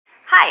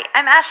Hi,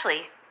 I'm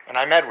Ashley. And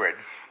I'm Edward.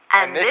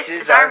 And this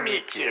is our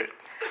Meet Cute.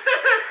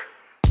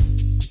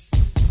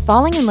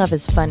 Falling in love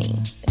is funny.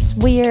 It's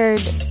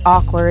weird,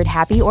 awkward,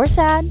 happy, or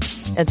sad.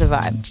 It's a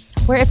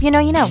vibe. Where if you know,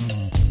 you know.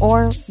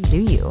 Or do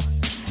you?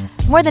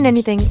 More than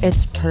anything,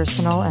 it's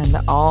personal and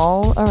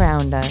all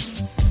around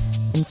us.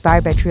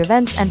 Inspired by true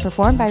events and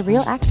performed by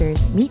real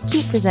actors, Meet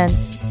Cute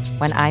presents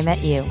When I Met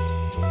You.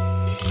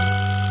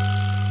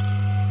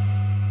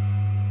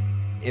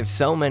 If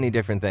so many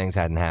different things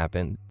hadn't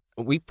happened,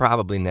 we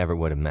probably never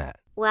would have met.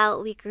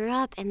 Well, we grew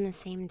up in the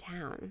same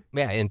town.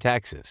 Yeah, in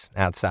Texas,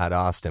 outside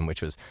Austin,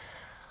 which was,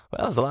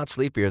 well, it was a lot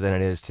sleepier than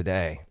it is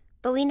today.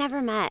 But we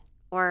never met,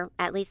 or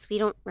at least we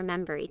don't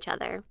remember each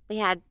other. We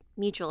had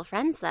mutual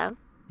friends, though.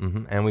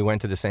 And we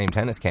went to the same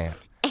tennis camp.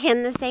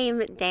 And the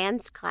same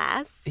dance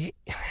class.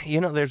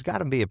 You know, there's got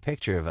to be a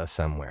picture of us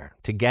somewhere,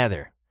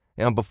 together.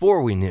 You know,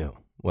 before we knew,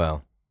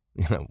 well,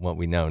 you know, what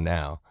we know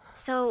now.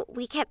 So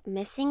we kept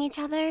missing each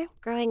other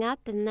growing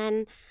up, and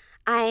then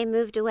I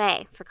moved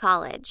away for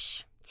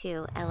college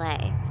to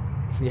LA.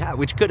 Yeah,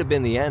 which could have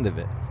been the end of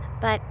it.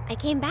 But I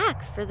came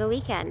back for the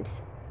weekend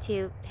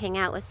to hang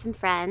out with some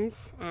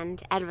friends,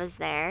 and Ed was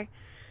there.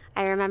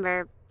 I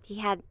remember he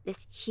had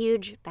this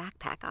huge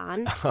backpack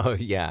on. Oh,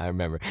 yeah, I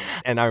remember.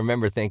 And I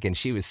remember thinking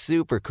she was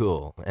super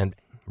cool and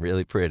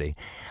really pretty.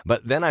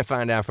 But then I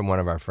found out from one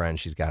of our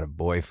friends she's got a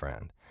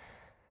boyfriend.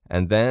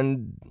 And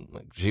then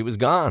she was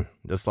gone,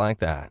 just like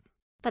that.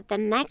 But the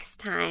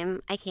next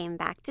time I came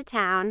back to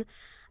town,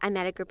 I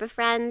met a group of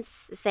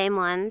friends, the same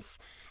ones,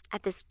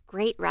 at this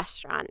great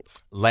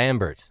restaurant.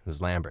 Lambert. It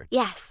was Lambert.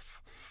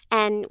 Yes.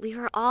 And we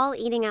were all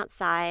eating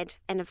outside.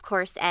 And of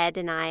course, Ed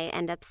and I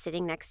end up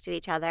sitting next to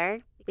each other.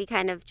 We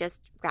kind of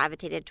just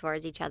gravitated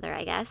towards each other,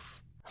 I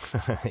guess.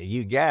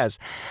 You guess.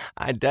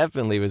 I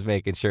definitely was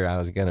making sure I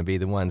was going to be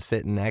the one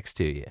sitting next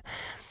to you.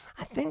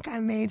 I think I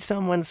made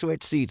someone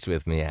switch seats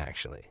with me,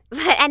 actually.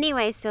 But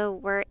anyway, so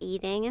we're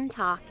eating and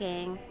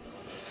talking.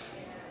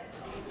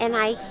 And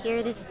I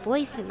hear this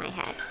voice in my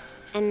head.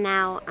 And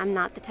now I'm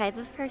not the type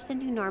of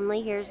person who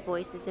normally hears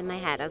voices in my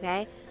head,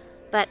 okay?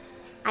 But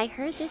I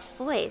heard this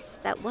voice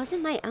that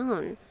wasn't my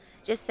own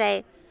just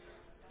say,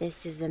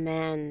 "This is the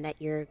man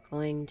that you're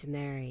going to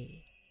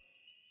marry."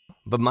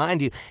 But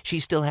mind you, she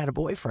still had a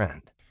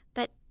boyfriend.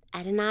 But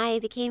Ed and I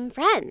became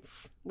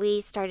friends.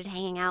 We started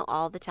hanging out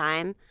all the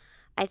time.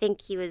 I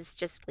think he was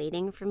just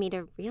waiting for me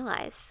to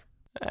realize.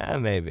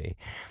 Maybe.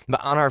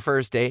 But on our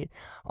first date,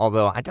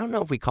 although I don't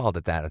know if we called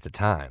it that at the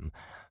time,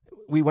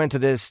 we went to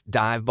this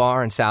dive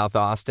bar in South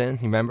Austin,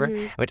 you remember?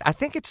 Mm-hmm. Which I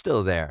think it's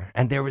still there.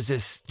 And there was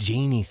this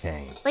genie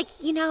thing. Like,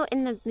 you know,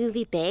 in the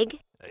movie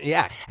Big?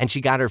 Yeah, and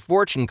she got her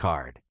fortune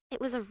card.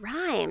 It was a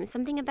rhyme,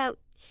 something about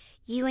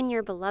you and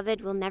your beloved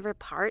will never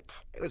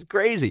part. It was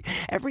crazy.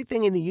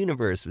 Everything in the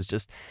universe was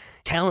just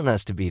telling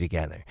us to be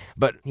together.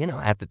 But, you know,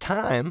 at the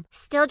time...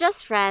 Still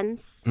just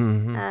friends.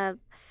 Mm-hmm.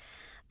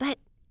 But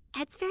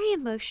Ed's very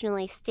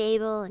emotionally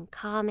stable and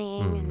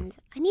calming, and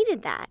I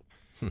needed that.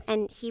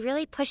 And he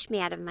really pushed me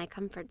out of my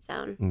comfort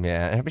zone.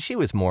 Yeah, but she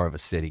was more of a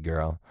city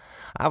girl.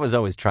 I was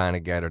always trying to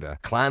get her to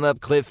climb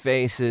up cliff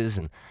faces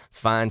and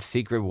find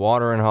secret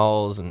watering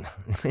holes, and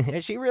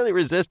she really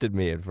resisted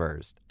me at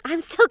first.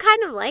 I'm still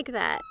kind of like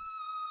that.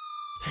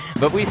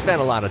 But we spent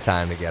a lot of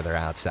time together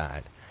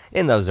outside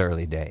in those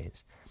early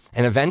days.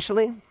 And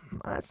eventually,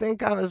 I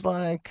think I was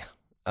like,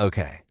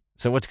 okay,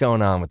 so what's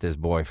going on with this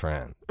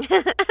boyfriend?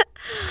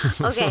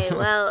 Okay,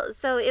 well,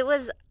 so it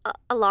was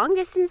a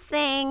long-distance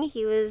thing.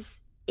 He was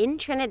in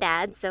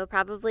Trinidad, so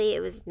probably it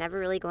was never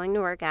really going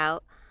to work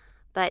out.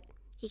 But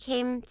he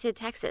came to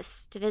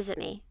Texas to visit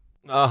me.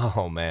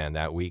 Oh, man,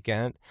 that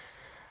weekend?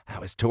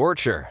 That was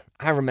torture.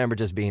 I remember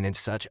just being in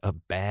such a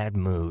bad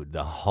mood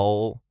the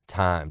whole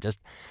time,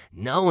 just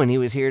knowing he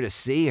was here to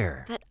see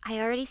her. But I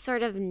already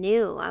sort of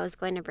knew I was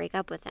going to break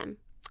up with him.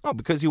 Oh,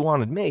 because you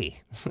wanted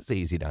me. It's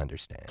easy to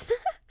understand.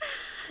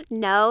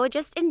 No,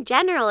 just in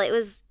general,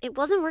 it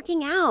wasn't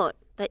working out.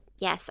 But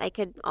yes, I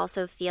could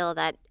also feel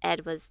that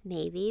Ed was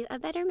maybe a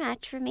better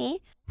match for me.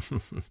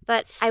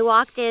 But I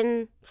walked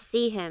in to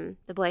see him,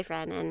 the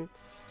boyfriend, and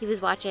he was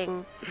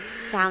watching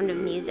Sound of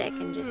Music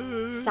and just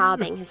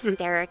sobbing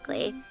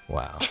hysterically.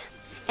 Wow.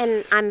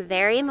 And I'm a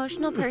very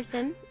emotional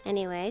person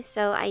anyway,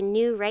 so I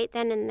knew right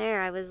then and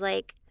there, I was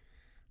like,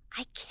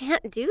 I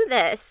can't do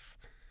this.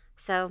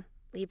 So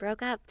we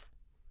broke up.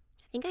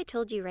 I think I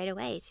told you right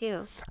away,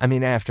 too. I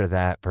mean, after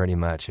that, pretty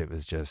much it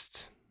was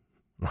just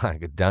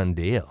like a done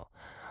deal.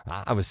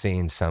 I was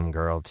seeing some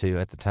girl, too,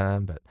 at the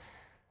time, but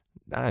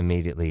I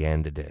immediately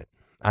ended it.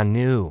 I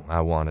knew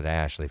I wanted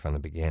Ashley from the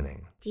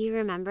beginning. Do you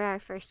remember our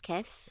first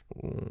kiss?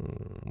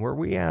 Were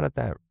we out at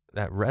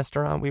that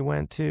restaurant we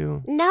went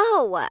to?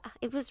 No,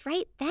 it was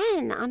right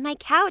then on my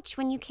couch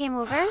when you came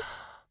over.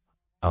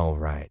 Oh,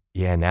 right.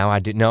 Yeah, now I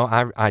do.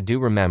 No, I do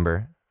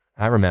remember.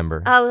 I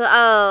remember.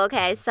 Oh,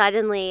 okay.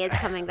 Suddenly it's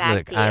coming back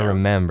Look, to you. I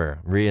remember.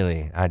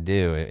 Really, I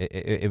do.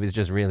 It was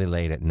just really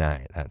late at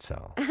night, that's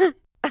all.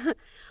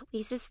 We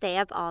used to stay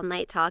up all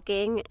night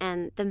talking,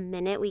 and the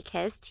minute we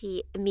kissed,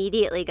 he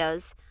immediately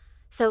goes,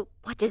 So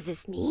what does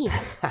this mean?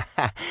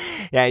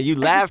 Yeah, you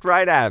laughed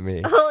right at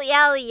me. Oh,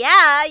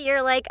 yeah.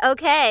 You're like,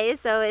 okay,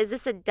 so is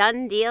this a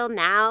done deal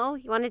now?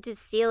 You wanted to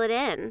seal it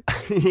in.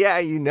 Yeah,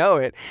 you know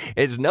it.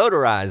 It's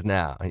notarized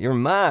now. You're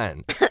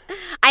mine.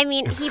 I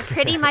mean, he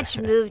pretty much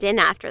moved in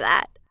after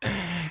that.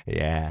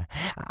 Yeah,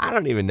 I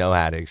don't even know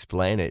how to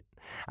explain it.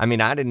 I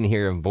mean, I didn't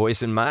hear a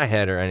voice in my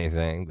head or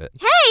anything, but...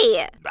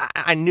 Hey!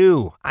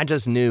 I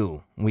just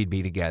knew we'd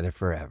be together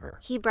forever.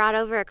 He brought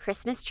over a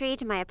Christmas tree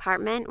to my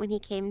apartment when he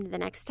came the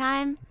next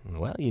time.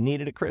 Well, you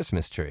needed a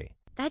Christmas tree.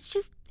 That's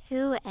just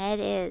who Ed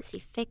is. He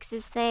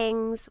fixes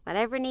things,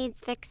 whatever needs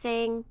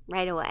fixing,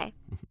 right away.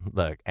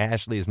 Look,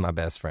 Ashley's my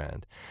best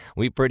friend.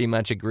 We pretty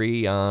much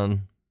agree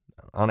on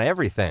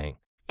everything.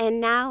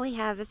 And now we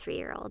have a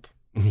 3-year-old.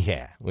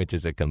 Yeah, which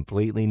is a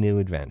completely new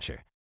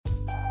adventure.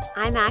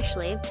 I'm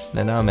Ashley.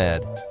 And I'm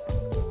Ed.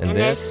 And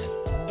this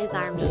is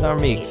our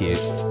Meet Cute.